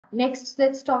next,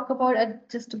 let's talk about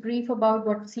just a brief about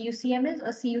what CUCM is. A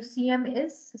CUCM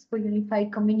is Cisco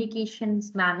Unified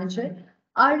Communications Manager.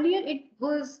 Earlier, it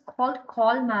was called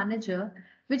Call Manager,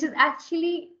 which is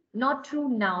actually not true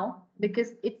now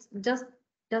because it just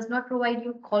does not provide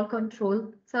you call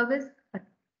control service, but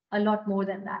a lot more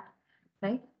than that,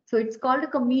 right? So it's called a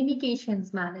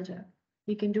Communications Manager.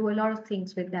 You can do a lot of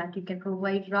things with that. You can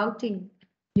provide routing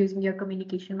using your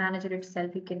communication manager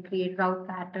itself. You can create route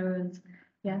patterns.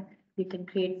 Yeah, you can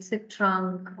create SIP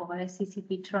trunk or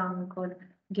SCCP trunk or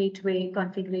gateway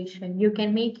configuration. You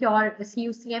can make your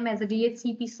CUCM as a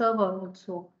DHCP server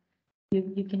also.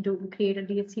 You can create a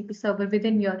DHCP server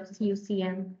within your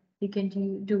CUCM. You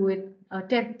can do it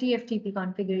TFTP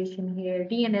configuration here,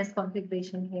 DNS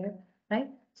configuration here, right?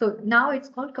 So now it's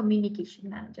called communication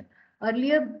manager.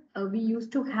 Earlier, we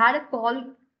used to had a call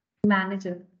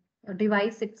manager, a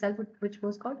device itself, which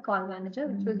was called call manager,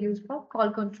 which was used for call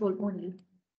control only.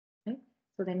 Right?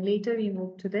 So then later we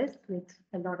moved to this with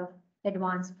a lot of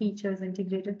advanced features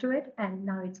integrated to it, and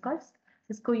now it's called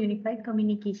Cisco Unified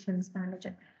Communications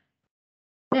Manager.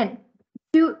 Then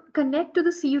to connect to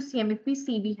the CUCM, if we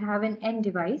see we have an end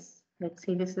device, let's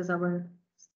say this is our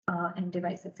end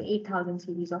device, it's 8000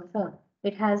 series of phone.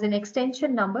 It has an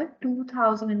extension number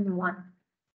 2001.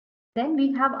 Then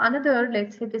we have another,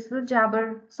 let's say this is a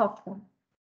Jabber soft phone.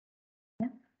 Yeah?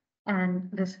 And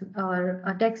this or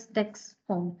a Dex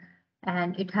phone,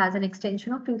 and it has an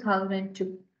extension of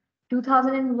 2002.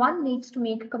 2001 needs to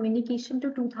make a communication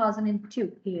to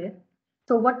 2002 here.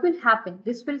 So what will happen?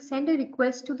 This will send a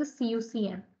request to the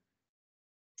CUCM.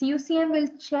 CUCM will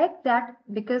check that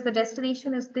because the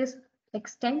destination is this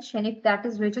extension, if that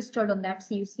is registered on that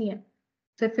CUCM.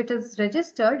 So if it is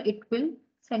registered, it will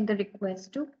send the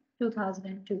request to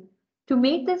 2002. To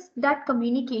make that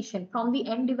communication from the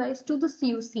end device to the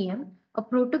CUCM, a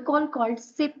protocol called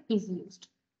SIP is used.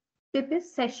 SIP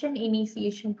is Session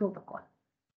Initiation Protocol.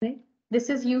 Right? This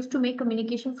is used to make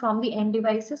communication from the end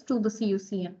devices to the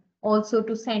CUCM. Also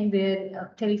to send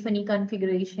their telephony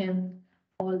configuration,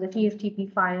 all the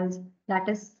TFTP files, that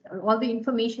is all the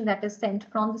information that is sent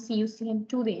from the CUCM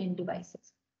to the end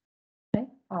devices, right?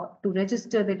 Or to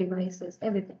register the devices,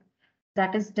 everything.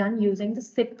 That is done using the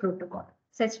SIP protocol,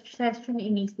 Session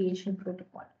Initiation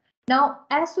Protocol. Now,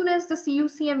 as soon as the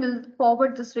CUCM will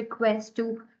forward this request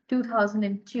to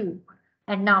 2002,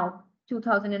 and now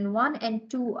 2001 and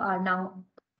 2 are now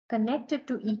connected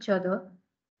to each other,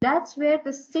 that's where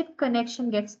the SIP connection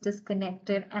gets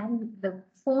disconnected and the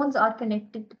phones are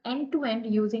connected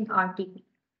end-to-end using RTP,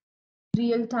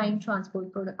 real-time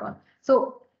transport protocol.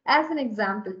 So as an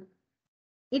example,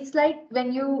 it's like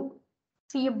when you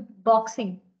see a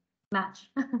boxing match.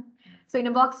 So in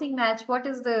a boxing match, what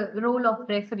is the role of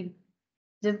referee?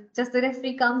 Just the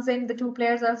referee comes in, the two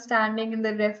players are standing, and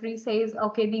the referee says,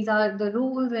 okay, these are the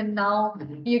rules, and now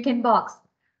you can box.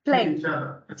 Play.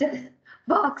 Just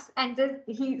box, and just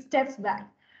he steps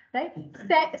back. Right?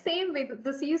 Same way,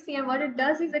 the CUCM, what it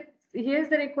does is it here's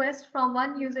the request from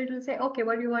one user, it will say, okay,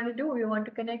 what do you want to do? You want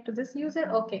to connect to this user?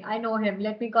 Okay, I know him.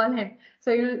 Let me call him.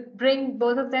 So you'll bring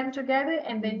both of them together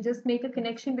and then just make a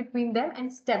connection between them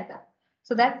and step back.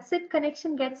 So that SIP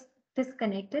connection gets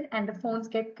disconnected and the phones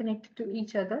get connected to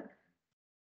each other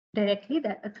directly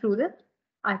through the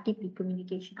RTP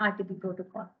communication, RTP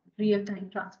protocol, real-time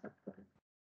transfer protocol.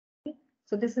 Okay?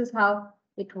 So this is how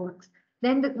it works.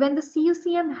 Then when the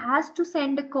CUCM has to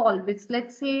send a call, which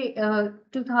let's say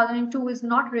 2002 is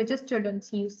not registered on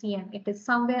CUCM, it is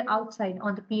somewhere outside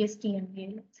on the PSTN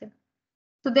here, let's say.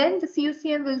 So then the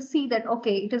CUCM will see that,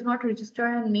 okay, it is not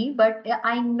registered on me, but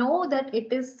I know that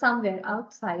it is somewhere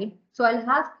outside. So I'll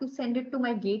have to send it to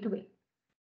my gateway,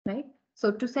 right?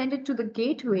 So to send it to the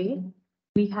gateway,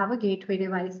 we have a gateway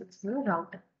device, it's a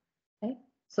router, right?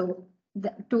 So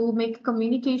to make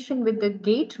communication with the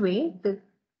gateway, the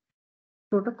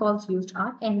protocols used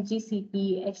are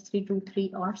MGCP,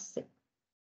 H323, or SIP.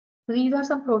 So these are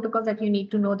some protocols that you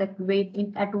need to know that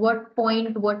at what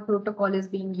point what protocol is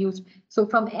being used. So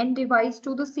from end device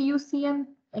to the CUCM,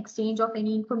 exchange of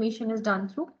any information is done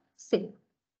through SIP.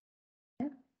 Yeah.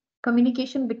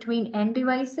 Communication between end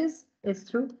devices is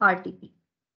through RTP.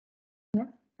 Yeah.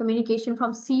 Communication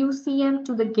from CUCM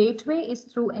to the gateway is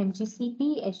through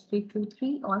MGCP,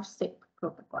 H323, or SIP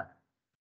protocol.